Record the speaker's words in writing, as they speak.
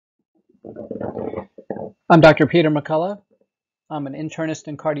I'm Dr. Peter McCullough. I'm an internist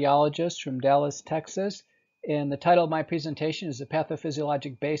and cardiologist from Dallas, Texas, and the title of my presentation is The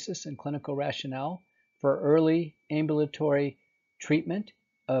Pathophysiologic Basis and Clinical Rationale for Early Ambulatory Treatment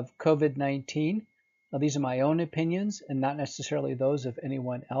of COVID-19. Now, these are my own opinions and not necessarily those of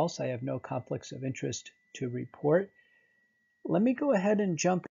anyone else. I have no conflicts of interest to report. Let me go ahead and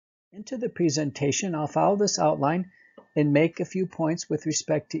jump into the presentation. I'll follow this outline and make a few points with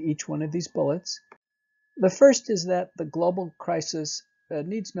respect to each one of these bullets. The first is that the global crisis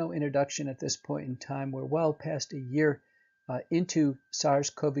needs no introduction at this point in time. We're well past a year into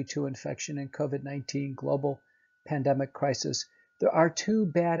SARS-CoV-2 infection and COVID-19 global pandemic crisis. There are two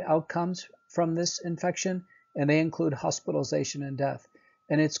bad outcomes from this infection, and they include hospitalization and death.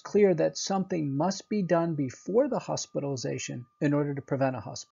 And it's clear that something must be done before the hospitalization in order to prevent a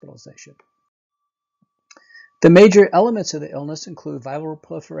hospitalization. The major elements of the illness include viral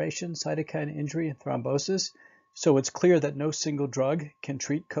proliferation, cytokine injury, and thrombosis. So it's clear that no single drug can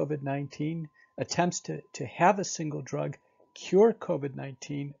treat COVID-19. Attempts to have a single drug cure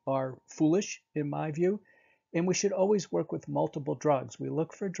COVID-19 are foolish, in my view. And we should always work with multiple drugs. We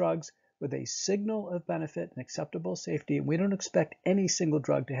look for drugs with a signal of benefit and acceptable safety. And we don't expect any single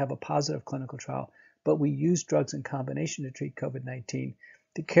drug to have a positive clinical trial, but we use drugs in combination to treat COVID-19.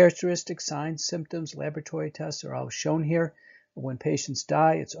 The characteristic signs, symptoms, laboratory tests are all shown here. When patients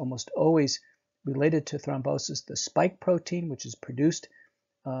die, it's almost always related to thrombosis. The spike protein, which is produced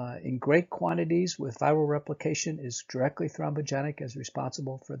in great quantities with viral replication, is directly thrombogenic, as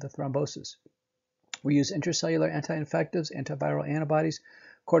responsible for the thrombosis. We use intracellular anti-infectives, antiviral antibodies,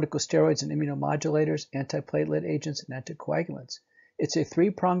 corticosteroids and immunomodulators, antiplatelet agents, and anticoagulants. It's a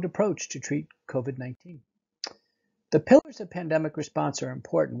three-pronged approach to treat COVID-19. The pillars of pandemic response are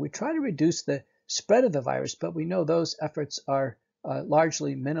important. We try to reduce the spread of the virus, but we know those efforts are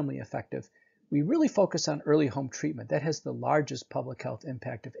largely minimally effective. We really focus on early home treatment. That has the largest public health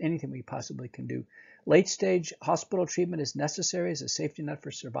impact of anything we possibly can do. Late-stage hospital treatment is necessary as a safety net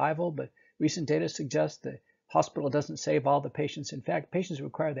for survival, but recent data suggests the hospital doesn't save all the patients. In fact, patients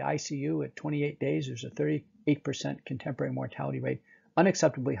require the ICU at 28 days. There's a 38% contemporary mortality rate,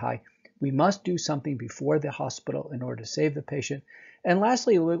 unacceptably high. We must do something before the hospital in order to save the patient. And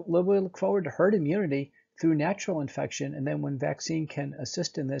lastly, we look forward to herd immunity through natural infection. And then when vaccine can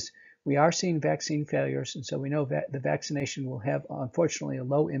assist in this, we are seeing vaccine failures. And so we know that the vaccination will have, unfortunately, a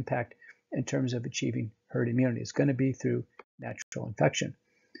low impact in terms of achieving herd immunity. It's going to be through natural infection.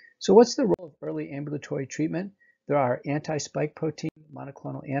 So what's the role of early ambulatory treatment? There are anti-spike protein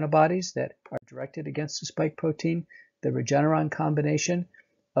monoclonal antibodies that are directed against the spike protein. The Regeneron combination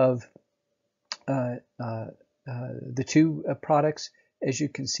of the two products, as you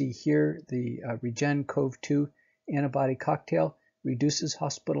can see here, the Regen-CoV-2 antibody cocktail reduces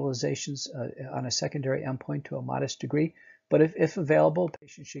hospitalizations on a secondary endpoint to a modest degree. But if available,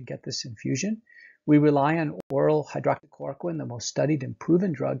 patients should get this infusion. We rely on oral hydroxychloroquine, the most studied and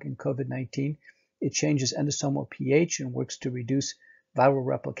proven drug in COVID-19. It changes endosomal pH and works to reduce viral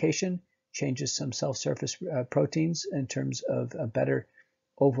replication, changes some cell surface proteins in terms of a better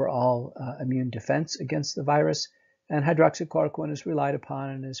overall immune defense against the virus. And hydroxychloroquine is relied upon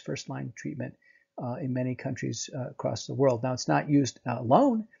and is first-line treatment in many countries across the world. Now, it's not used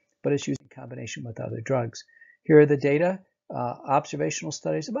alone, but it's used in combination with other drugs. Here are the data. Observational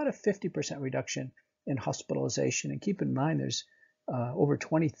studies, about a 50% reduction in hospitalization. And keep in mind, there's over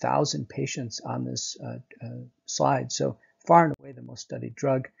 20,000 patients on this slide, so far and away the most studied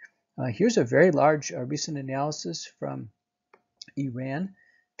drug. Here's a very large recent analysis from Iran,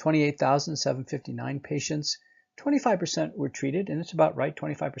 28,759 patients. 25% were treated, and it's about right.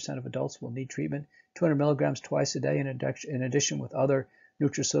 25% of adults will need treatment, 200 milligrams twice a day in addition with other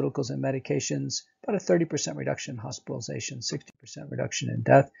nutraceuticals and medications, about a 30% reduction in hospitalization, 60% reduction in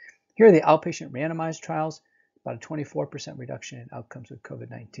death. Here are the outpatient randomized trials, about a 24% reduction in outcomes with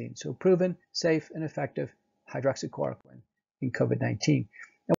COVID-19. So proven, safe, and effective hydroxychloroquine in COVID-19.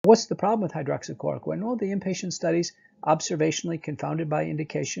 Now, what's the problem with hydroxychloroquine? Well, the inpatient studies, observationally confounded by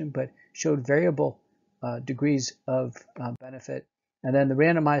indication, but showed variable degrees of benefit. And then the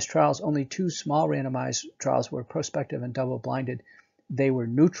randomized trials, only two small randomized trials were prospective and double-blinded. They were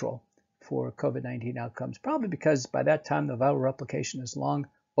neutral for COVID-19 outcomes, probably because by that time the viral replication is long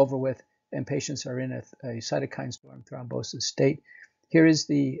over with and patients are in a cytokine storm thrombosis state. Here is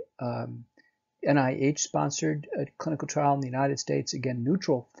the NIH-sponsored clinical trial in the United States, again,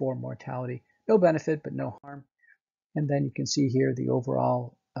 neutral for mortality, no benefit but no harm. And then you can see here the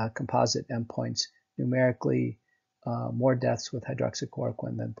overall composite endpoints, numerically more deaths with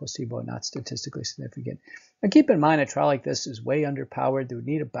hydroxychloroquine than placebo, not statistically significant. Now keep in mind, a trial like this is way underpowered. They would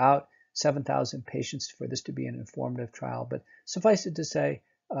need about 7,000 patients for this to be an informative trial. But suffice it to say,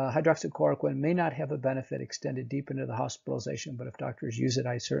 hydroxychloroquine may not have a benefit extended deep into the hospitalization, but if doctors use it,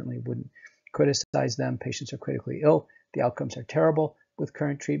 I certainly wouldn't criticize them. Patients are critically ill. The outcomes are terrible. With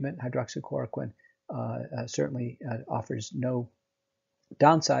current treatment, hydroxychloroquine certainly offers no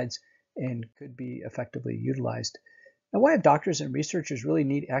downsides and could be effectively utilized. Now, why have doctors and researchers really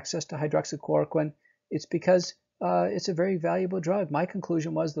need access to hydroxychloroquine? It's because it's a very valuable drug. My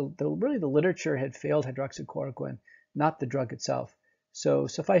conclusion was really the literature had failed hydroxychloroquine, not the drug itself. So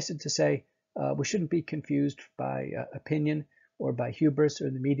suffice it to say, we shouldn't be confused by opinion or by hubris or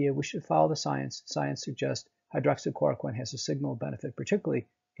the media. We should follow the science. Science suggests hydroxychloroquine has a signal benefit, particularly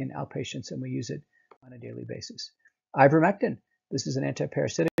in outpatients, and we use it on a daily basis. Ivermectin. This is an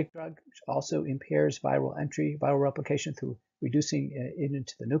antiparasitic drug, which also impairs viral entry, viral replication through reducing it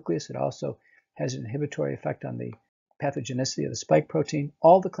into the nucleus. It also has an inhibitory effect on the pathogenicity of the spike protein.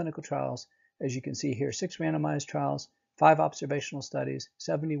 All the clinical trials, as you can see here, 6 randomized trials, 5 observational studies,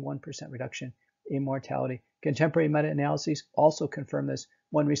 71% reduction in mortality. Contemporary meta-analyses also confirm this.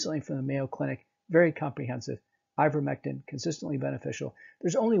 One recently from the Mayo Clinic, very comprehensive. Ivermectin, consistently beneficial.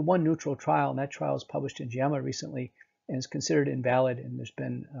 There's only one neutral trial, and that trial is published in JAMA recently and is considered invalid. And there's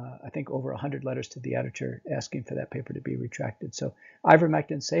been, I think, over 100 letters to the editor asking for that paper to be retracted. So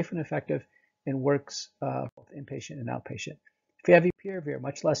ivermectin, safe and effective, and works both inpatient and outpatient. Favipiravir,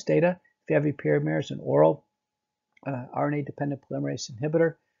 much less data. Favipiravir is an oral RNA-dependent polymerase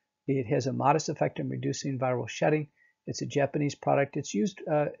inhibitor. It has a modest effect in reducing viral shedding. It's a Japanese product. It's used,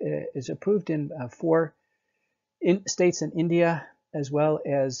 is approved in 4 states in India, as well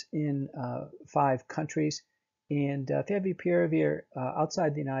as in 5 countries. And favipiravir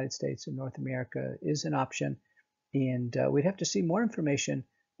outside the United States and North America is an option. And we'd have to see more information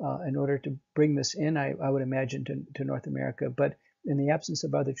in order to bring this in, I would imagine, to North America. But in the absence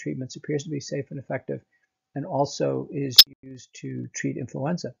of other treatments, it appears to be safe and effective, and also is used to treat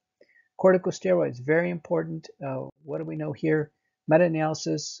influenza. Corticosteroids, very important. What do we know here?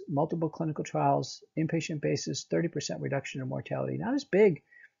 Meta-analysis, multiple clinical trials, inpatient basis, 30% reduction in mortality. Not as big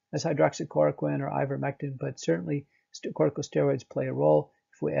as hydroxychloroquine or ivermectin, but certainly corticosteroids play a role.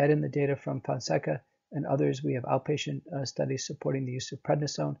 If we add in the data from Fonseca and others, we have outpatient studies supporting the use of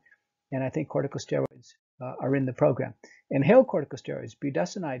prednisone, and I think corticosteroids are in the program. Inhaled corticosteroids,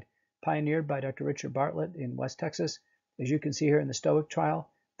 budesonide, pioneered by Dr. Richard Bartlett in West Texas. As you can see here in the STOIC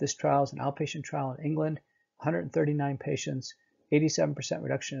trial, this trial is an outpatient trial in England, 139 patients, 87%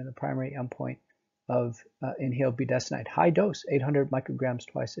 reduction in the primary endpoint of inhaled budesonide. High dose, 800 micrograms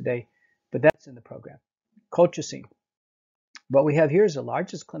twice a day, but that's in the program. Colchicine. What we have here is the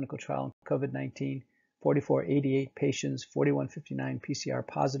largest clinical trial in COVID-19, 4488 patients, 4159 PCR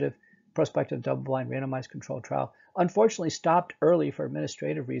positive, prospective double-blind randomized controlled trial. Unfortunately stopped early for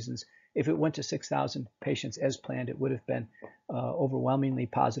administrative reasons. If it went to 6,000 patients as planned, it would have been overwhelmingly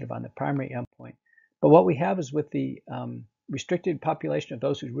positive on the primary endpoint. But what we have is with the restricted population of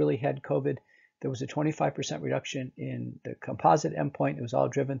those who really had COVID, there was a 25% reduction in the composite endpoint. It was all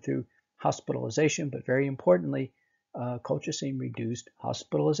driven through hospitalization, but very importantly, colchicine reduced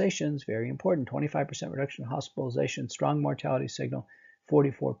hospitalizations, very important, 25% reduction in hospitalization, strong mortality signal,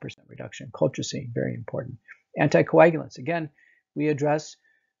 44% reduction. Colchicine, very important. Anticoagulants, again, we address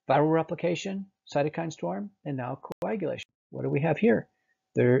viral replication, cytokine storm, and now coagulation. What do we have here?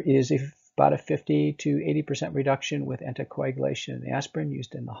 There is about a 50 to 80% reduction with anticoagulation in aspirin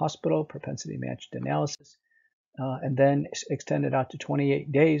used in the hospital, propensity matched analysis, and then extended out to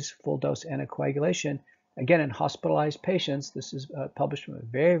 28 days, full dose anticoagulation. Again, in hospitalized patients, this is published from a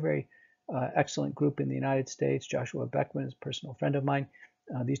very, very excellent group in the United States. Joshua Beckman is a personal friend of mine.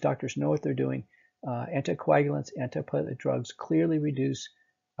 These doctors know what they're doing. Anticoagulants, antiplatelet drugs clearly reduce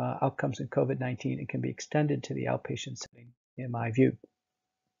outcomes in COVID-19 and can be extended to the outpatient setting, in my view.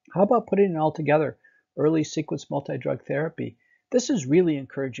 How about putting it all together? Early sequence multidrug therapy. This is really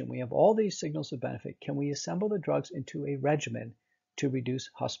encouraging. We have all these signals of benefit. Can we assemble the drugs into a regimen to reduce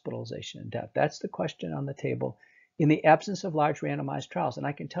hospitalization and death? That's the question on the table in the absence of large randomized trials. And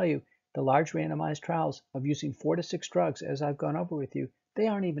I can tell you, the large randomized trials of using 4 to 6 drugs, as I've gone over with you, they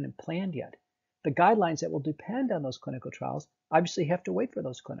aren't even planned yet. The guidelines that will depend on those clinical trials obviously have to wait for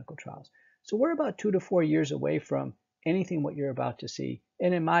those clinical trials. So we're about 2 to 4 years away from anything what you're about to see.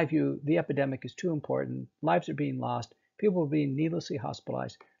 And in my view, the epidemic is too important. Lives are being lost. People are being needlessly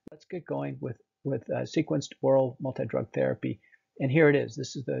hospitalized. Let's get going with sequenced oral multidrug therapy. And here it is.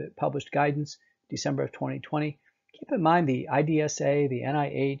 This is the published guidance, December of 2020. Keep in mind the IDSA, the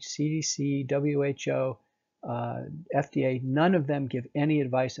NIH, CDC, WHO, FDA, none of them give any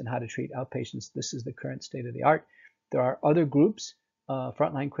advice on how to treat outpatients. This is the current state of the art. There are other groups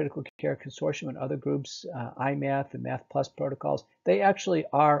Frontline Critical Care Consortium and other groups, IMath and Math Plus protocols, they actually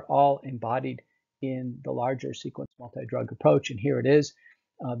are all embodied in the larger sequence multi-drug approach. And here it is.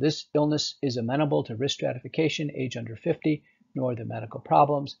 This illness is amenable to risk stratification, age under 50, nor the medical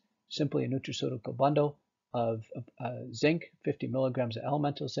problems. Simply a nutraceutical bundle of zinc, 50 milligrams of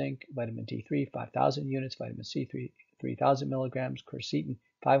elemental zinc, vitamin D3, 5,000 units, vitamin C3, 3,000 milligrams, quercetin,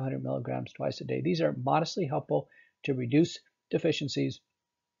 500 milligrams twice a day. These are modestly helpful to reduce deficiencies,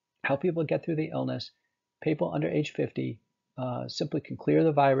 help people get through the illness. People under age 50 simply can clear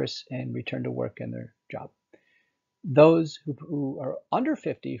the virus and return to work in their job. Those who are under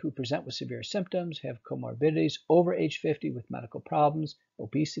 50 who present with severe symptoms, have comorbidities, over age 50 with medical problems,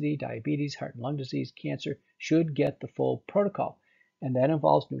 obesity, diabetes, heart and lung disease, cancer, should get the full protocol. And that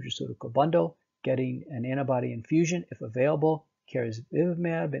involves nutraceutical bundle, getting an antibody infusion if available,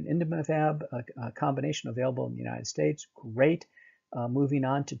 carivimab and indimavab, a combination available in the United States, great. Moving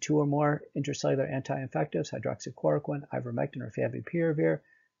on to 2 or more intracellular anti-infectives, hydroxychloroquine, ivermectin, or favipiravir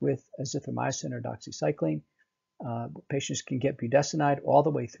with azithromycin or doxycycline. Patients can get budesonide all the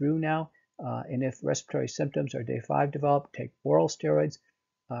way through now. And if respiratory symptoms or day 5 develop, take oral steroids,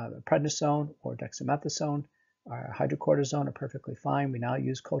 prednisone or dexamethasone. Hydrocortisone are perfectly fine. We now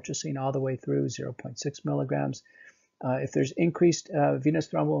use colchicine all the way through, 0.6 milligrams. If there's increased venous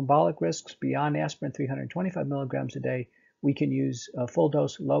thromboembolic risks beyond aspirin, 325 milligrams a day, we can use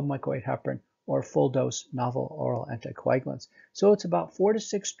full-dose low microweight heparin or full-dose novel oral anticoagulants. So it's about 4 to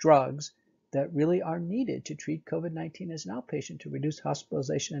 6 drugs that really are needed to treat COVID-19 as an outpatient to reduce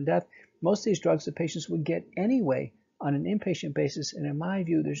hospitalization and death. Most of these drugs the patients would get anyway on an inpatient basis, and in my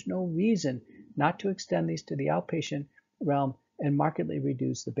view, there's no reason not to extend these to the outpatient realm and markedly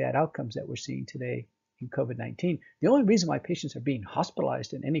reduce the bad outcomes that we're seeing today in COVID-19. The only reason why patients are being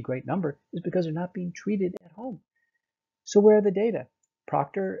hospitalized in any great number is because they're not being treated at home. So where are the data?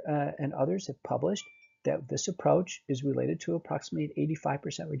 Proctor and others have published that this approach is related to approximately an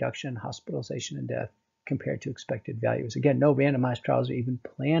 85% reduction in hospitalization and death compared to expected values. Again, no randomized trials are even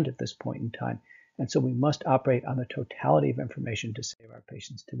planned at this point in time. And so we must operate on the totality of information to save our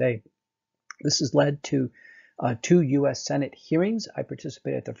patients today. This has led to 2 U.S. Senate hearings. I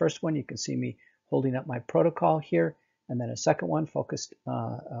participated at the first one. You can see me holding up my protocol here. And then a second one focused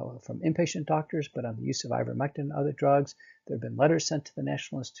from inpatient doctors, but on the use of ivermectin and other drugs. There have been letters sent to the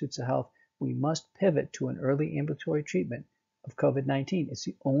National Institutes of Health. We must pivot to an early ambulatory treatment of COVID-19. It's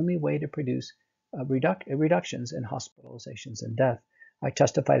the only way to produce reductions in hospitalizations and death. I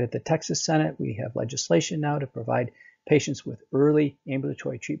testified at the Texas Senate. We have legislation now to provide patients with early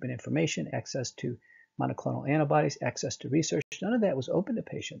ambulatory treatment information, access to monoclonal antibodies, access to research. None of that was open to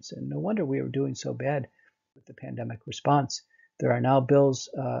patients, and no wonder we were doing so bad with the pandemic response. There are now bills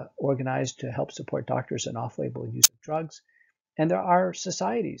organized to help support doctors in off-label use of drugs. And there are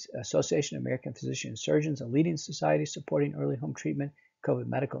societies, Association of American Physicians and Surgeons, a leading society supporting early home treatment, COVID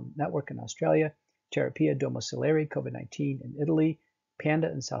Medical Network in Australia, Terapia Domiciliary, COVID-19 in Italy,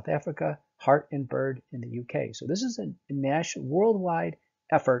 PANDA in South Africa, Heart and Bird in the UK. So this is a national, worldwide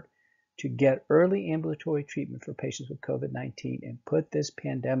effort to get early ambulatory treatment for patients with COVID-19 and put this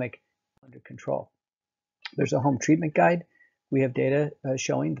pandemic under control. There's a home treatment guide. We have data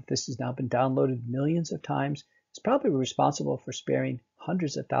showing that this has now been downloaded millions of times. It's probably responsible for sparing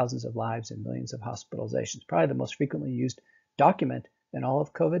hundreds of thousands of lives and millions of hospitalizations. Probably the most frequently used document in all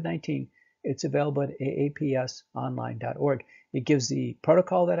of COVID-19. It's available at aapsonline.org. It gives the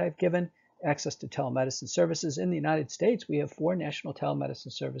protocol that I've given, access to telemedicine services. In the United States, we have 4 national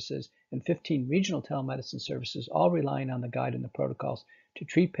telemedicine services and 15 regional telemedicine services, all relying on the guide and the protocols to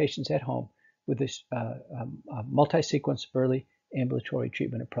treat patients at home with this multi-sequence early ambulatory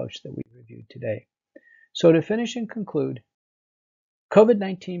treatment approach that we reviewed today. So to finish and conclude,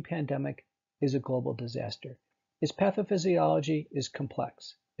 COVID-19 pandemic is a global disaster. Its pathophysiology is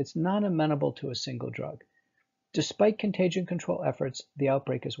complex. It's not amenable to a single drug. Despite contagion control efforts, the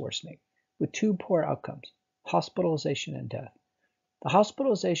outbreak is worsening, with 2 poor outcomes, hospitalization and death. The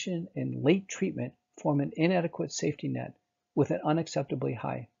hospitalization and late treatment form an inadequate safety net with an unacceptably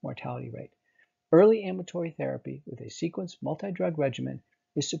high mortality rate. Early ambulatory therapy with a sequenced multi-drug regimen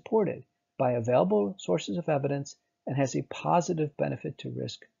is supported by available sources of evidence and has a positive benefit to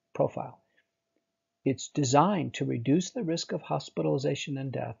risk profile. It's designed to reduce the risk of hospitalization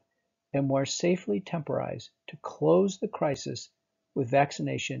and death and more safely temporize to close the crisis with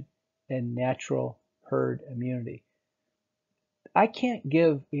vaccination and natural herd immunity. I can't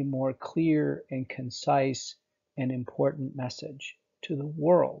give a more clear and concise and important message to the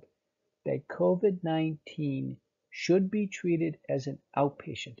world that COVID-19 should be treated as an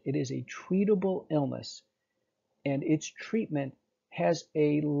outpatient. It is a treatable illness, and its treatment has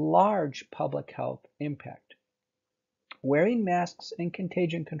a large public health impact. Wearing masks and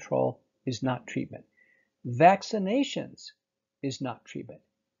contagion control is not treatment. Vaccinations is not treatment.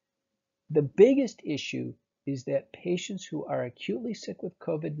 The biggest issue is that patients who are acutely sick with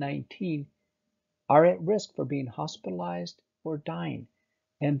COVID-19 are at risk for being hospitalized or dying,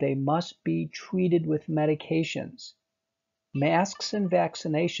 and they must be treated with medications. Masks and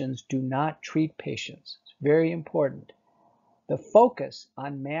vaccinations do not treat patients. It's very important. The focus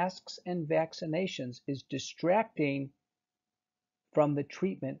on masks and vaccinations is distracting from the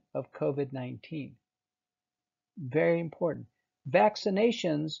treatment of COVID-19. Very important.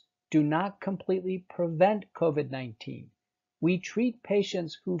 Vaccinations do not completely prevent COVID-19. We treat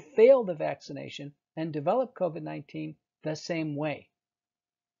patients who fail the vaccination and develop COVID-19 the same way.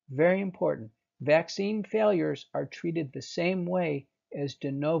 Very important. Vaccine failures are treated the same way as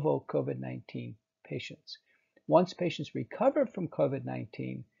de novo COVID-19 patients. Once patients recover from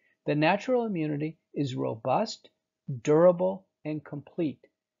COVID-19, the natural immunity is robust, durable, and complete.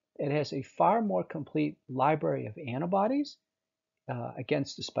 It has a far more complete library of antibodies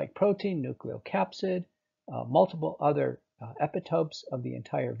against the spike protein, nucleocapsid, multiple other epitopes of the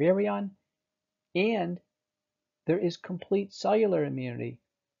entire virion, and there is complete cellular immunity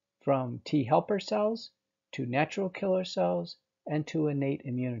from T helper cells to natural killer cells and to innate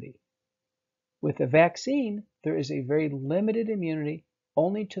immunity. With the vaccine, there is a very limited immunity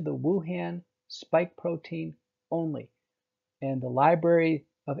only to the Wuhan spike protein only, and the library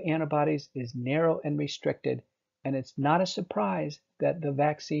of antibodies is narrow and restricted, and it's not a surprise that the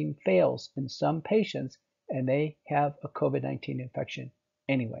vaccine fails in some patients and they have a COVID-19 infection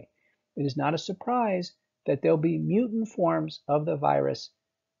anyway. It is not a surprise that there'll be mutant forms of the virus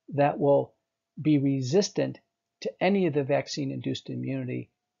that will be resistant to any of the vaccine-induced immunity,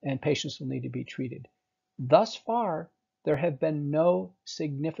 and patients will need to be treated. Thus far, there have been no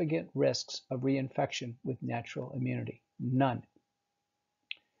significant risks of reinfection with natural immunity. None.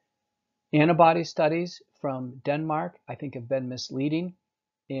 Antibody studies from Denmark, I think, have been misleading,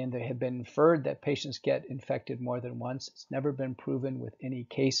 and they have been inferred that patients get infected more than once. It's never been proven with any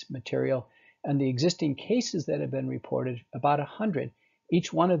case material. And the existing cases that have been reported, about 100,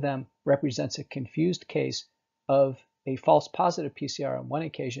 each one of them represents a confused case of a false positive PCR on one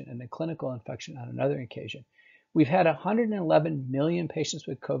occasion and a clinical infection on another occasion. We've had 111 million patients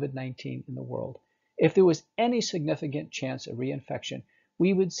with COVID-19 in the world. If there was any significant chance of reinfection,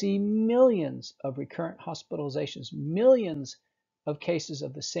 we would see millions of recurrent hospitalizations, millions of cases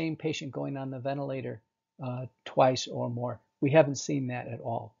of the same patient going on the ventilator twice or more. We haven't seen that at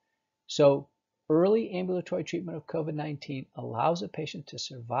all. So early ambulatory treatment of COVID-19 allows a patient to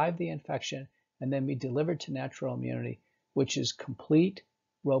survive the infection and then be delivered to natural immunity, which is complete,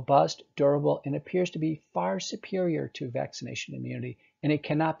 robust, durable, and appears to be far superior to vaccination immunity, and it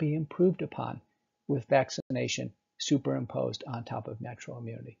cannot be improved upon with vaccination superimposed on top of natural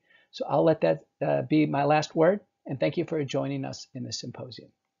immunity. So I'll let that be my last word, and thank you for joining us in this symposium.